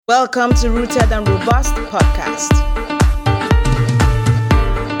Welcome to Rooted and Robust Podcast.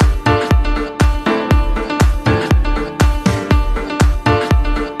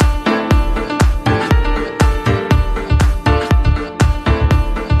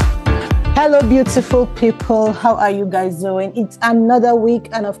 Hello, beautiful people. How are you guys doing? It's another week,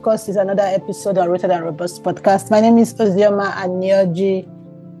 and of course, it's another episode of Rooted and Robust Podcast. My name is Ozioma Anyoji,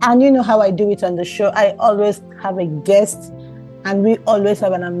 and you know how I do it on the show. I always have a guest, and we always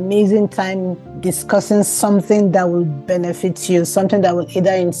have an amazing time discussing something that will benefit you, something that will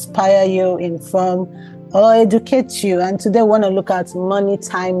either inspire you, inform, or educate you. And today, I want to look at money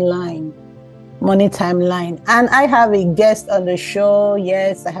timeline. And I have a guest on the show.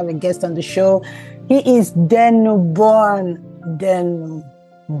 Yes, I have a guest on the show. He is Denuborn.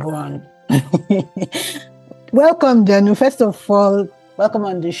 Welcome, Denu. First of all, welcome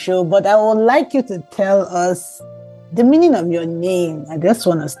on the show. But I would like you to tell us the meaning of your name. I just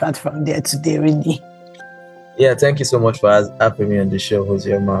want to start from there today, really. Yeah, thank you so much for having me on the show,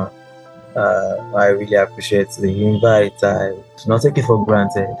 Ozioma. I really appreciate the invite. I do not take it for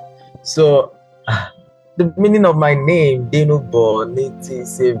granted. So, the meaning of my name, Denuborn, it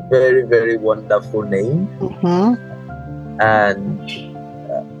is a very, very wonderful name. Mm-hmm. And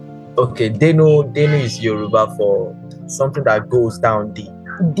Denu is Yoruba for something that goes down deep.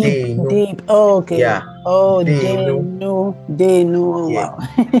 Deep. Oh, okay. Yeah. Oh, Denu. Oh, Yeah.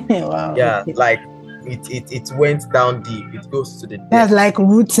 Wow. Wow. Yeah, Okay. like it went down deep. It goes to the depth. That's like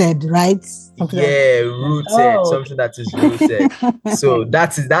rooted, right? Rooted. Oh. Something that is rooted. So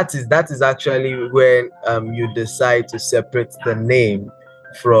that is actually when you decide to separate the name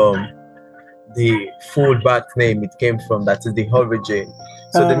from the full back name it came from. That is the origin.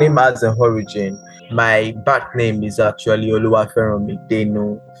 So the name has an origin. My back name is actually Oluwaferunmi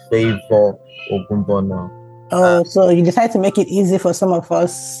Denu Favour Ogunbono. Oh, so you decided to make it easy for some of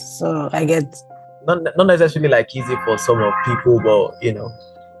us. So I get. Not necessarily like easy for some of people, but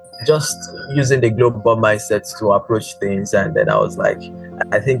just using the global mindset to approach things. And then I was like,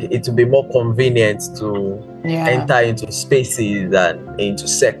 I think it would be more convenient to enter into spaces and into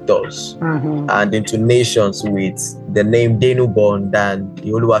sectors and into nations with the name Denuborn than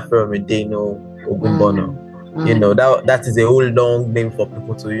the Oluwaferunmi Denu Ogunbono. That is a whole long name for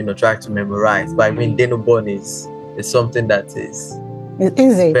people to try to memorize. But I mean, Denuborn is something that is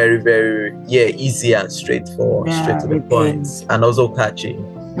easy, very, very easy and straightforward, straight to the point, and also catchy.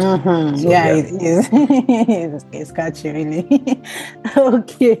 Mm-hmm. It is. It's catchy, really.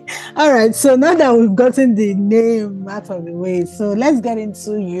 Okay. All right. So now that we've gotten the name out of the way, so let's get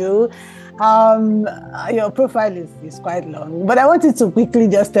into you. Your profile is quite long, but I want you to quickly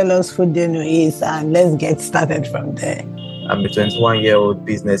just tell us who Denu is, and let's get started from there. I'm a 21-year-old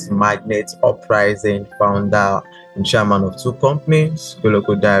business magnate, uprising founder and chairman of two companies,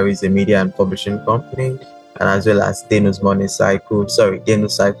 Goloko Diaries, a media and publishing company, and as well as Denu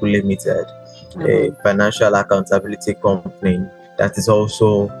Cycle Limited, a financial accountability company that is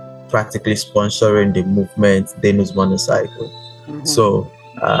also practically sponsoring the movement Denu's Money Cycle. Mm-hmm. So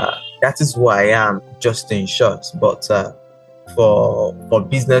that is who I am, just in short. But for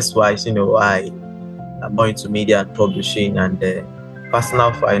business-wise, I'm more into media and publishing and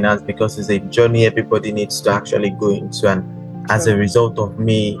personal finance, because it's a journey everybody needs to actually go into. And as a result of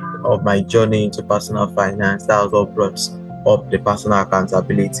my journey into personal finance, that was what brought up the personal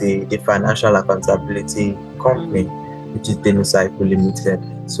accountability, the financial accountability company, which is Denu Cycle Limited.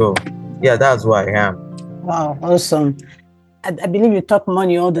 So that's who I am. Wow, awesome. I believe you talk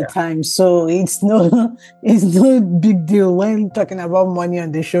money all the time, so it's no big deal when talking about money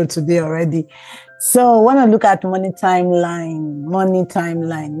on the show today already. So I want to look at money timeline.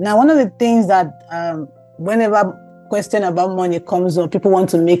 Now, one of the things that whenever question about money comes up, people want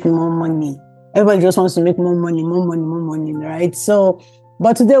to make more money. Everybody just wants to make more money, right? So,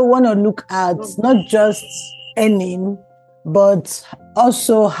 but today we want to look at not just earning, but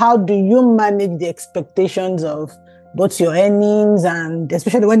also how do you manage the expectations of both your earnings, and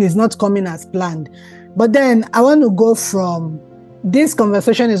especially when it's not coming as planned. But then I want to go from this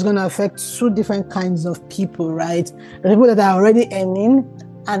conversation is going to affect two different kinds of people, right? The people that are already earning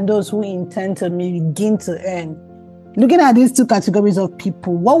and those who intend to begin to earn. Looking at these two categories of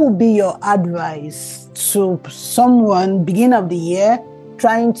people, what would be your advice to someone beginning of the year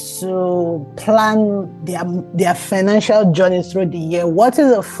trying to plan their financial journey through the year? What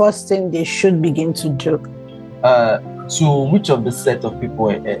is the first thing they should begin to do? So which of the set of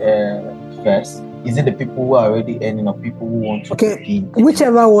people first? Is it the people who are already earning or people who want to be?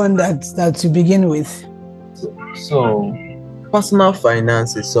 Whichever one that you begin with. So personal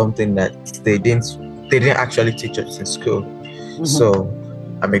finance is something that they didn't actually teach us in school. Mm-hmm. So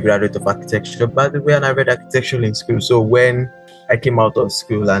I'm a graduate of architecture, by the way, and I read architecture in school. So when I came out of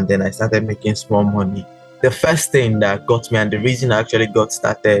school and then I started making small money, the first thing that got me, and the reason I actually got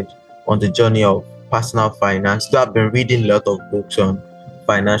started on the journey of personal finance, though I've been reading a lot of books on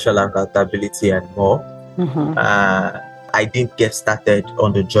financial accountability and more, I didn't get started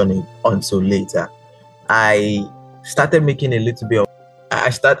on the journey until later. I started making a little bit of, I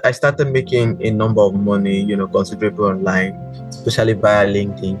started making a number of money, considerable online, especially via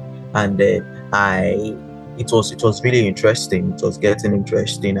LinkedIn, and it was really interesting. It was getting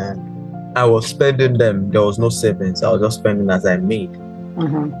interesting, and I was spending them. There was no savings. I was just spending as I made.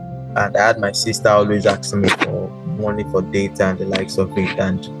 And I had my sister always asking me for money for data and the likes of it.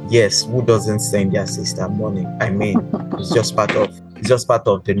 And yes, who doesn't send their sister money? I mean, it's just part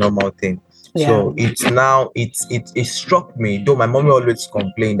of the normal thing. Yeah. So it struck me, though my mommy always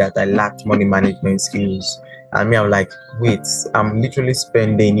complained that I lacked money management skills. And me, I'm like, wait, I'm literally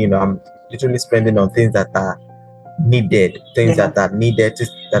spending on things that are needed, that are needed,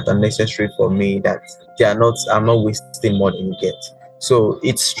 that are necessary for me, that I'm not wasting more than you get. So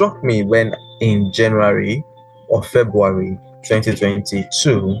it struck me when in January or February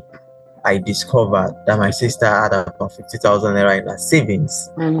 2022, I discovered that my sister had about 50,000 naira in her savings.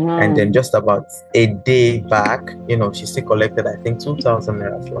 And then just about a day back, she still collected, I think, 2,000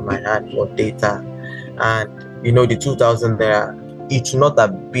 naira from my hand for data. And, the 2,000 naira, it should not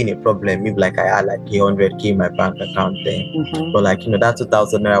have been a problem if I had 100K in my bank account then. But that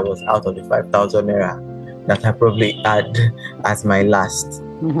 2,000 naira was out of the 5,000 naira that I probably had as my last.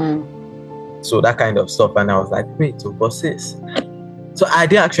 So that kind of stuff. And I was like, wait, what's this? So I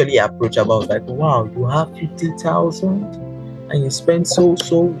did actually approach her. I was like, wow, you have 50,000 and you spend so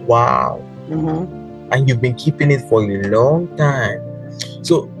wow. And you've been keeping it for a long time.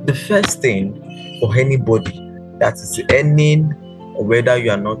 So the first thing for anybody that is earning, or whether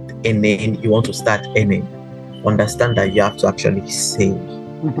you are not earning, you want to start earning, understand that you have to actually save.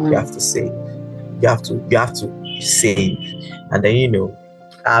 You have to save. You have to save. And then,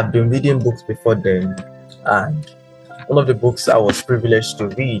 I've been reading books before then, and one of the books I was privileged to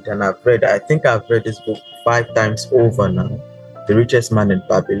read, and I think I've read this book 5 times over now, The Richest Man in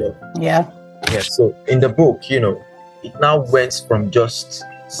Babylon. Yeah. So in the book, it now went from just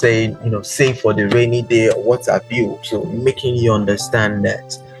saying, save for the rainy day or what have you, so making you understand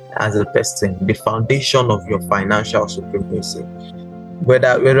that as a person, the foundation of your financial supremacy,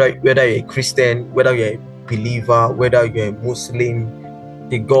 whether you're a Christian, whether you're a believer, whether you're a Muslim,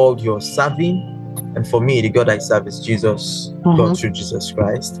 the God you're serving, and for me, the God I serve is Jesus, God through Jesus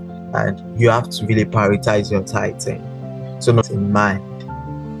Christ, and you have to really prioritize your tithing. So not in mind,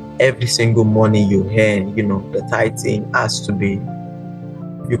 every single money you earn, the tithing has to be,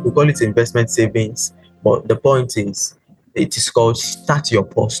 you could call it investment savings, but the point is, it is called start your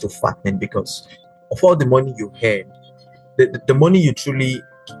purse to fatten, because of all the money you earn, the money you truly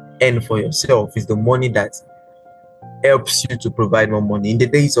earn for yourself is the money that helps you to provide more money. In the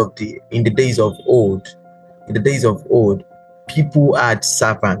days of old, people had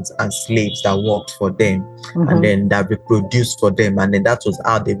servants and slaves that worked for them, and then that reproduced for them, and then that was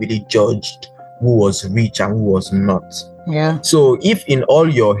how they really judged who was rich and who was not. Yeah. So if in all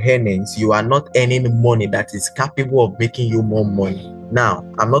your earnings you are not earning money that is capable of making you more money, now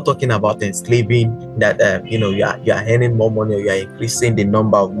I'm not talking about enslaving that you are earning more money, or you are increasing the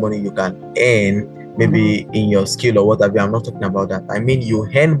number of money you can earn, maybe in your skill or whatever. I'm not talking about that. I mean, you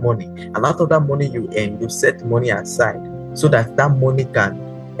earn money, and out of that money you earn, you set money aside so that money can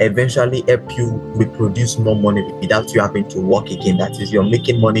eventually help you reproduce more money without you having to work again. That is, you're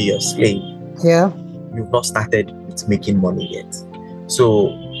making money your slave. Yeah. You've not started with making money yet.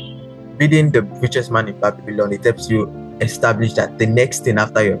 So reading The Richest Man in Babylon, it helps you establish that the next thing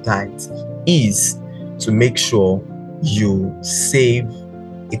after your tithes is to make sure you save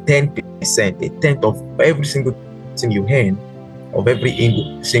a 10%, a tenth of every single thing you earn, of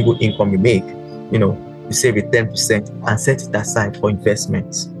every single income you make. You save a 10% and set it aside for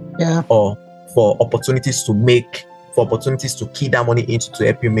investments. Yeah. Or for opportunities to key that money into to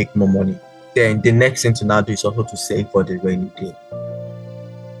help you make more money. Then the next thing to now do is also to save for the rainy day.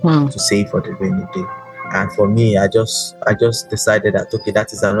 To save for the rainy day. And for me, I just decided that, okay,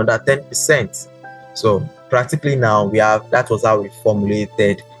 that is another 10%. So practically now that was how we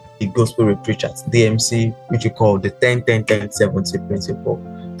formulated the Gospel Retreat at DMC, which we call the 10-10-10-70 principle.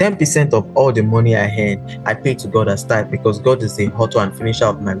 10% of all the money I earn, I pay to God as tithe, because God is the author and finisher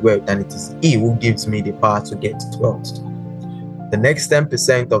of my wealth, and it is He who gives me the power to get wealth. The next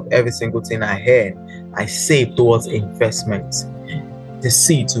 10% of every single thing I earn, I save towards investments, the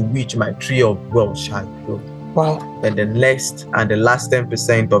seed to which my tree of wealth shall grow. Wow. And the last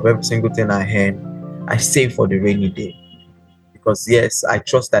 10% of every single thing I earn, I save for the rainy day. Because yes, I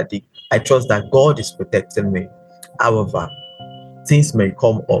trust that God is protecting me. However, things may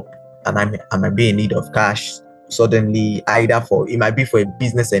come up and I might be in need of cash suddenly, it might be for a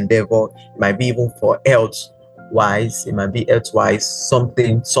business endeavor, it might be even for health-wise,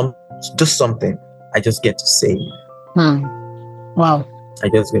 something. I just get to save. Wow. I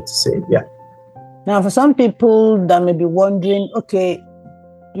just get to save, yeah. Now, for some people that may be wondering, okay,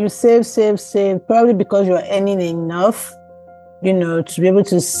 you save, probably because you're earning enough, to be able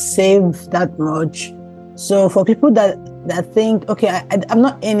to save that much. So for people that think, okay, I'm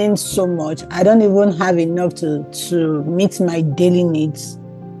not earning so much, I don't even have enough to meet my daily needs,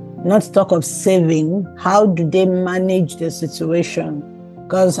 not to talk of saving, how do they manage the situation?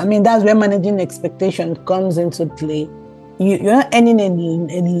 Because, that's where managing expectation comes into play. You're not earning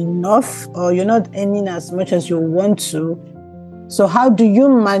enough, or you're not earning as much as you want to. So how do you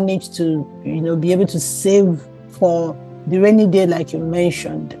manage to, be able to save for the rainy day like you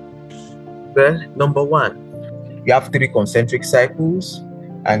mentioned? Well, number one, you have 3 concentric cycles,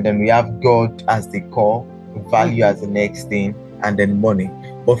 and then we have God as the core, value as the next thing, and then money.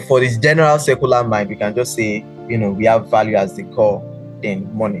 But for this general secular mind, we can just say, we have value as the core, then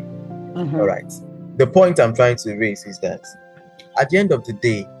money. All right. The point I'm trying to raise is that at the end of the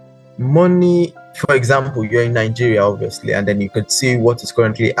day, money, for example, you're in Nigeria, obviously, and then you could see what is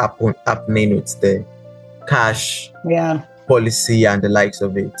currently happening with the cash policy and the likes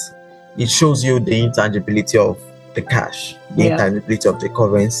of it. It shows you the intangibility of the cash, the intangibility of the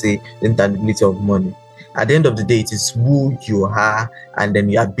currency, the intangibility of money. At the end of the day, it is who you are, and then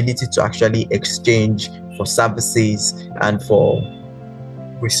your ability to actually exchange for services and for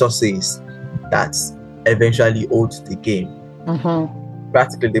resources that eventually holds the game.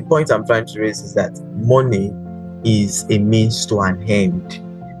 Practically, the point I'm trying to raise is that money is a means to an end.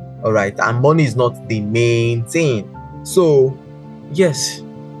 All right, and money is not the main thing. So, yes,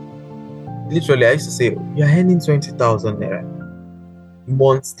 literally, I used to say, you're earning 20,000 naira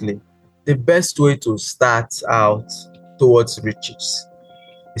monthly. The best way to start out towards riches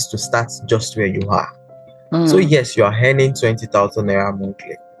is to start just where you are. So, yes, you are earning 20,000 naira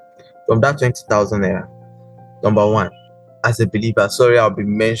monthly. From that 20,000 naira, number one, as a believer, I'll be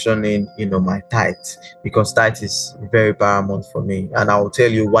mentioning, my tithe, because tithe is very paramount for me, and I will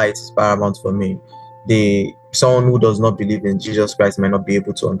tell you why it is paramount for me. Someone who does not believe in Jesus Christ may not be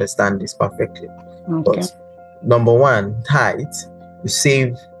able to understand this perfectly. Okay. But number one, tithe, you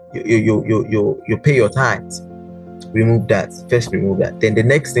save, you pay your tithe. Remove that. First, remove that. Then the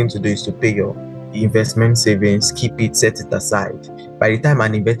next thing to do is to pay your investment savings, keep it, set it aside. By the time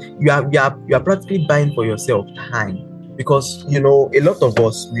an invest, you are practically buying for yourself time, because a lot of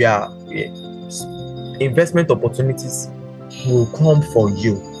us, investment opportunities will come for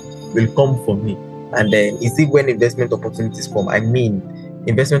you, will come for me. And then is it when investment opportunities come?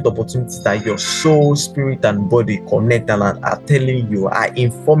 Investment opportunities that your soul, spirit, and body connect and are telling you, are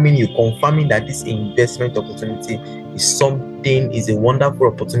informing you, confirming that this investment opportunity is a wonderful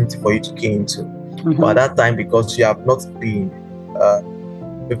opportunity for you to key into. But at that time, because you have not been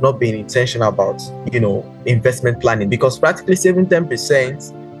intentional about investment planning, because practically saving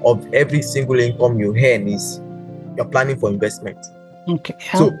 10% of every single income you earn is you're planning for investment. Okay.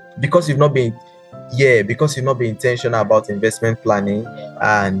 So because you've not been intentional about investment planning,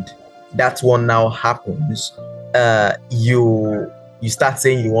 and that one now happens, you start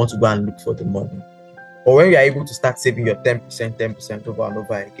saying you want to go and look for the money. But when you are able to start saving your 10% over and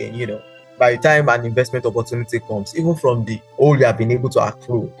over again, by the time an investment opportunity comes, even from the all you have been able to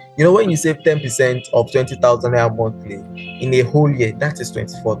accrue, when you save 10% of 20,000 naira monthly in a whole year, that is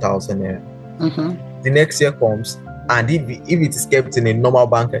 24,000 naira. The next year comes, and if it is kept in a normal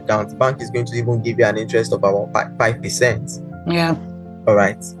bank account, the bank is going to even give you an interest of about 5%. Yeah. All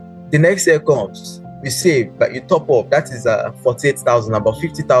right. The next year comes, you save, but you top up. That is 48,000, about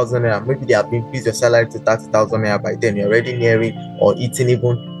 50,000 naira. Maybe they have increased your salary to 30,000 naira. By then, you're already nearing or eating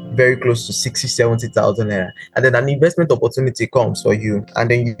even very close to 60,000-70,000 naira. And then an investment opportunity comes for you, and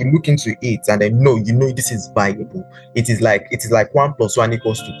then you look into it, and then this is valuable. It is like 1 + 1 =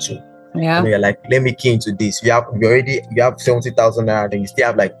 2. Yeah. You're like, let me key into this. You have 70,000 naira, then you still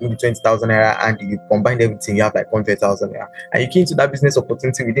have like maybe 20,000 naira, and you combine everything, you have like 100,000 naira. And you key into that business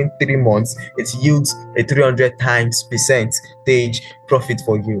opportunity within 3 months, it yields a 300 times percentage profit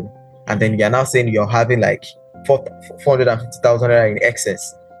for you. And then you're now saying you're having like 450,000 naira in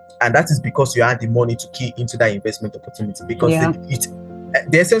excess. And that is because you had the money to key into that investment opportunity. Because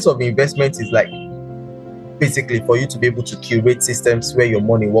the essence of investment is like, basically, for you to be able to curate systems where your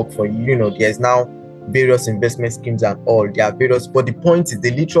money work for you. There's now various investment schemes and all. There are various, but the point is,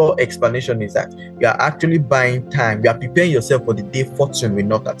 the literal explanation is that you are actually buying time. You are preparing yourself for the day fortune will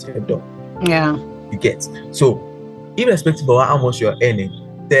knock at your door. Yeah. You get. So, irrespective of how much you're earning,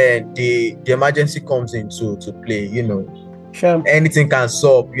 then the emergency comes into play. Sure. Anything can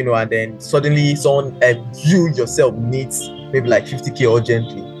stop, and then suddenly someone, you yourself needs maybe like 50K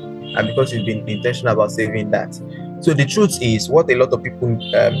urgently, and because you've been intentional about saving that. So the truth is, what a lot of people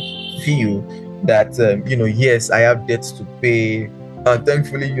feel that yes, I have debts to pay, and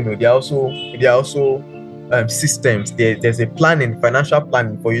thankfully, there are also systems. There's a financial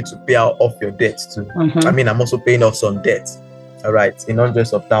planning for you to pay off your debts too. I mean, I'm also paying off some debts, all right, in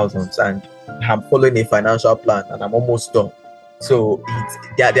hundreds of thousands, and I'm following a financial plan, and I'm almost done. So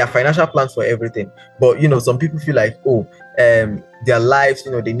there are financial plans for everything. But some people feel like, their lives,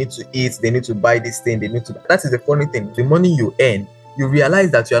 they need to eat, they need to buy this thing, that is the funny thing. The money you earn, you realize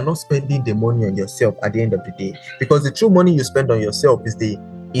that you are not spending the money on yourself at the end of the day, because the true money you spend on yourself is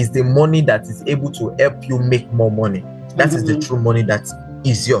the money that is able to help you make more money. That is the true money that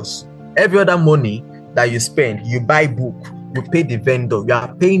is yours. Every other money that you spend, you buy book, you pay the vendor, you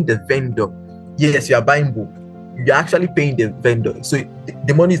are paying the vendor. Yes, you are buying book, you're actually paying the vendor. So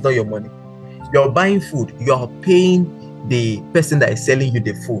the money is not your money. You're buying food, you are paying the person that is selling you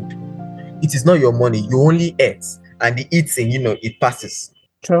the food. It is not your money. You only eat, and the eating, it passes.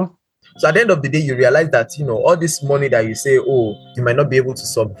 True. So at the end of the day, you realize that, all this money that you say, you might not be able to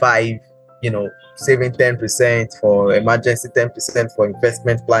survive, saving 10% for emergency, 10% for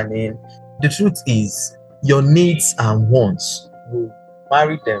investment planning. The truth is, your needs and wants will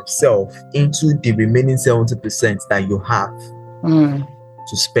marry themselves into the remaining 70% that you have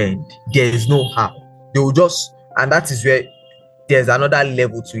to spend. There is no how. They will just, and that is where there's another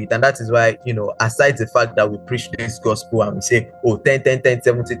level to it. And that is why, aside the fact that we preach this gospel and we say, 10, 10, 10,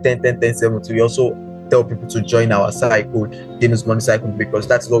 70, 10, 10, 10, 70, we also tell people to join our cycle, Dano's Money Cycle, because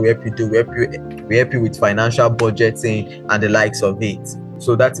that's what we help you do. We help you with financial budgeting and the likes of it.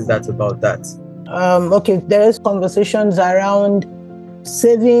 So that is that about that. Okay, there is conversations around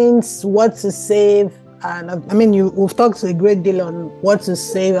savings, what to save, and I mean, we've talked a great deal on what to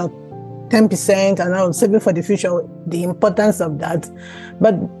save, 10%, and now saving for the future, the importance of that.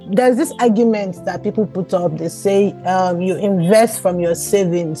 But there's this argument that people put up. They say you invest from your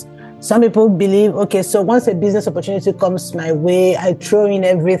savings. Some people believe, okay, so once a business opportunity comes my way, I throw in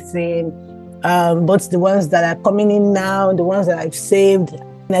everything, both the ones that are coming in now, the ones that I've saved,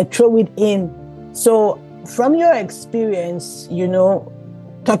 and I throw it in. So from your experience,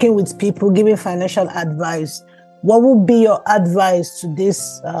 talking with people, giving financial advice, what would be your advice to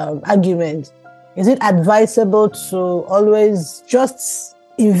this argument? Is it advisable to always just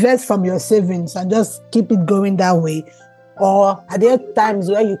invest from your savings and just keep it going that way? Or are there times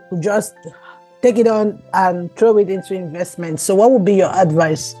where you could just take it on and throw it into investment? So what would be your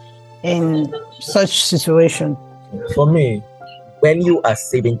advice in such situation? For me, when you are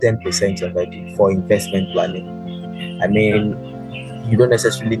saving 10% already for investment planning, I mean, you don't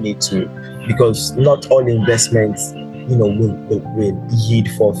necessarily need to, because not all investments, will yield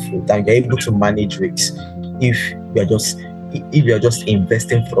for fruit, and you're able to manage risks if you're just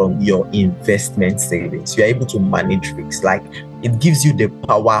investing from your investment savings. You're able to manage risks. Like, it gives you the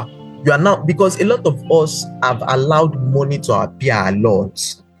power. You are now, because a lot of us have allowed money to appear a lot.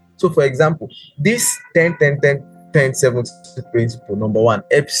 So, for example, this 10, 10, 10, 10, 70 principle, number one,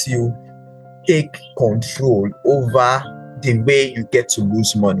 helps you take control over the way you get to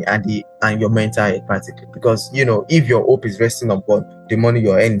lose money and your mental health, practically. Because if your hope is resting upon the money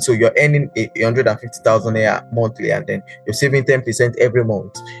you're earning, so you're earning 150,000 a monthly, and then you're saving 10% every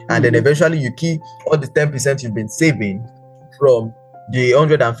month, and then eventually you keep all the 10% you've been saving from the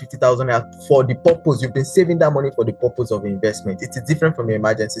 150,000 for the purpose you've been saving that money for, the purpose of investment. It is different from your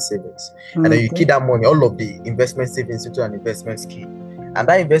emergency savings. And then you keep that money, all of the investment savings, into an investment scheme, and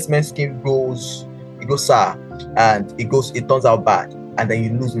that investment scheme goes sour, and it turns out bad, and then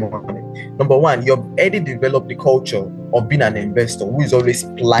you lose more money. Number one, you've already developed the culture of being an investor who is always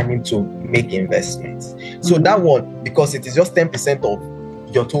planning to make investments. So that one, because it is just 10%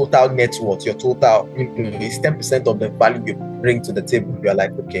 of your total net worth, your total, it's 10% of the value you bring to the table. You're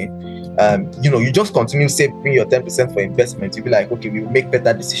like, okay, you just continue saving your 10% for investment. You'll be like, okay, we'll make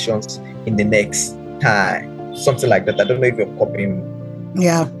better decisions in the next time. Something like that. I don't know if you're copying.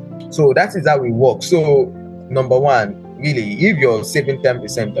 Yeah. So that is how we work. So number one, really, if you're saving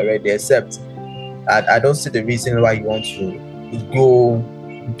 10% already, except I don't see the reason why you want to go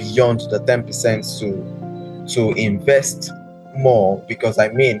beyond the 10% to invest more, because the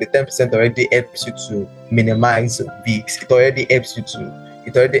 10% already helps you to minimize risks. It already helps you to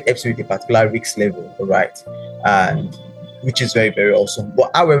it already helps you with a particular risk level, right? And which is very, very awesome.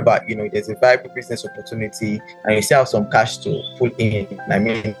 But however, there's a viable business opportunity and you still have some cash to pull in. I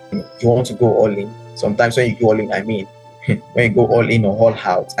mean, you want to go all in. Sometimes when you go all in, I mean, when you go all in or all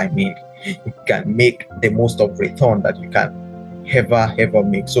out, I mean, you can make the most of return that you can ever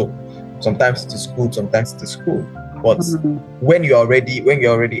make. So sometimes it is good, sometimes it is good. But when you have already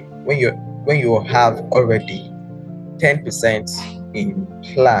 10% in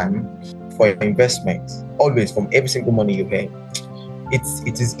plan for your investment, always from every single money you earn,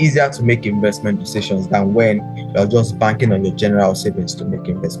 it is easier to make investment decisions than when you're just banking on your general savings to make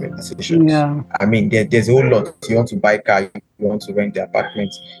investment decisions. Yeah. I mean, there's a whole lot. You want to buy a car, you want to rent the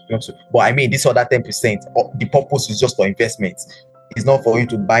apartment, but I mean, this other 10%, the purpose is just for investment. It's not for you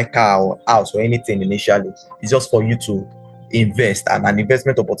to buy car or house or anything initially. It's just for you to invest, and an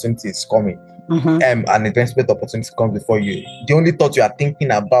investment opportunity is coming. An investment opportunity comes before you. The only thought you are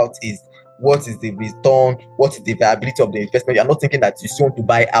thinking about is what is the return, what is the viability of the investment. You're not thinking that you still want to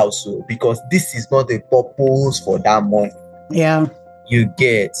buy a house, because this is not the purpose for that money. Yeah. You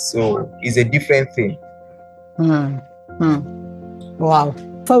get, so it's a different thing. Wow.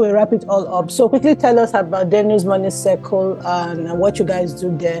 Before we wrap it all up, so quickly tell us about Dennis Money Circle and what you guys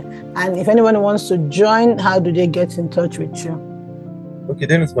do there. And if anyone wants to join, how do they get in touch with you? Okay,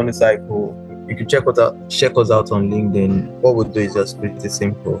 Dennis Money Cycle, you can check us out on LinkedIn. What we'll do is just pretty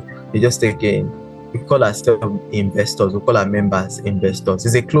simple. You just take in, we call ourselves investors, we call our members investors.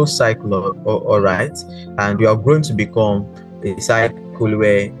 It's a closed cycle, all right? And you are going to become a cycle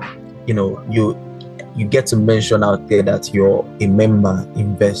where, you get to mention out there that you're a member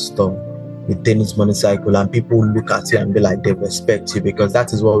investor with Dennis Money Cycle, and people look at you and be like, they respect you, because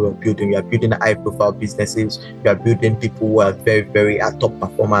that is what we're building. We are building high profile businesses. We are building people who are very, very top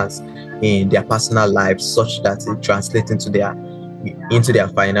performers in their personal lives, such that it translates into their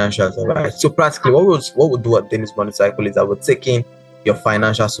financials. All right. So practically what we'll do at Dennis Money Cycle is that we're taking your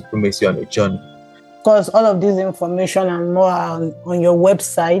financial supremacy on a journey. Of course, all of this information and more on your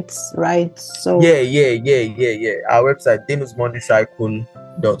website, right? So yeah. Our website,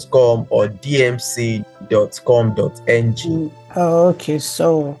 dennismoneycycle.com or dmc.com.ng. Okay,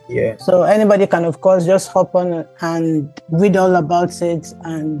 so yeah. So anybody can, of course, just hop on and read all about it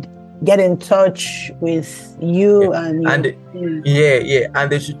and get in touch with you. And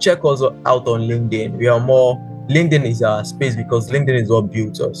they should check us out on LinkedIn. LinkedIn is our space, because LinkedIn is what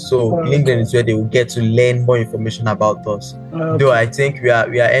built us. So LinkedIn is where they will get to learn more information about us. Though I think we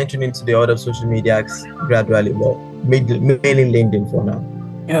are entering into the other social media gradually, but mainly LinkedIn for now.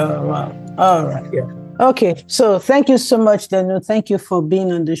 Oh, wow. All right. Yeah. Okay. So thank you so much, Danu. Thank you for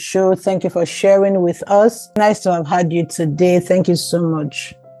being on the show. Thank you for sharing with us. Nice to have had you today. Thank you so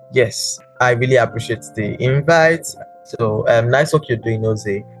much. Yes, I really appreciate the invite. So nice work you're doing,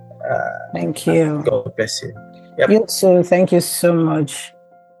 Jose. Thank you. God bless you. Yep. You too. Thank you so much.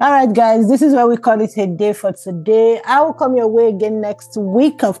 All right, guys, this is where we call it a day for today. I will come your way again next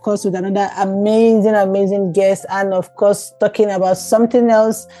week, of course, with another amazing guest, and of course, talking about something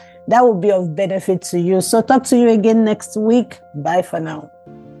else that will be of benefit to you. So talk to you again next week. Bye for now.